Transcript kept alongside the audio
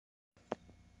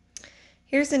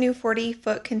Here's a new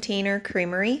 40-foot container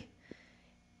Creamery.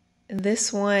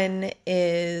 This one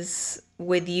is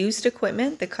with used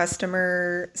equipment. The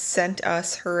customer sent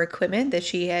us her equipment that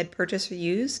she had purchased or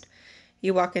used.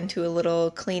 You walk into a little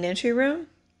clean entry room,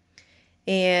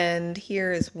 and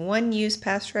here is one used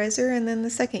pasteurizer and then the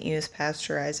second used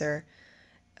pasteurizer.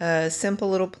 A simple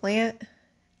little plant.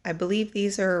 I believe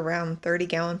these are around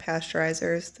 30-gallon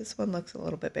pasteurizers. This one looks a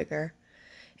little bit bigger.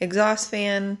 Exhaust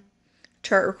fan,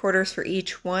 chart recorders for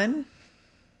each one,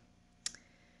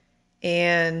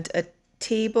 and a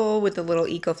table with a little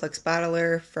EcoFlex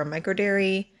bottler from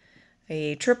Microdairy,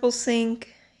 a triple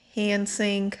sink, hand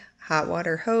sink, hot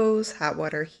water hose, hot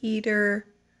water heater,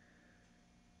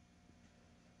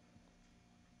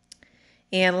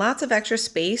 and lots of extra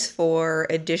space for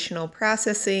additional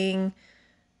processing,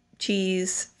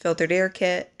 cheese, filtered air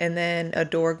kit, and then a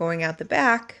door going out the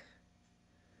back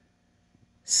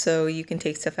so you can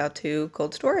take stuff out to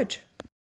cold storage.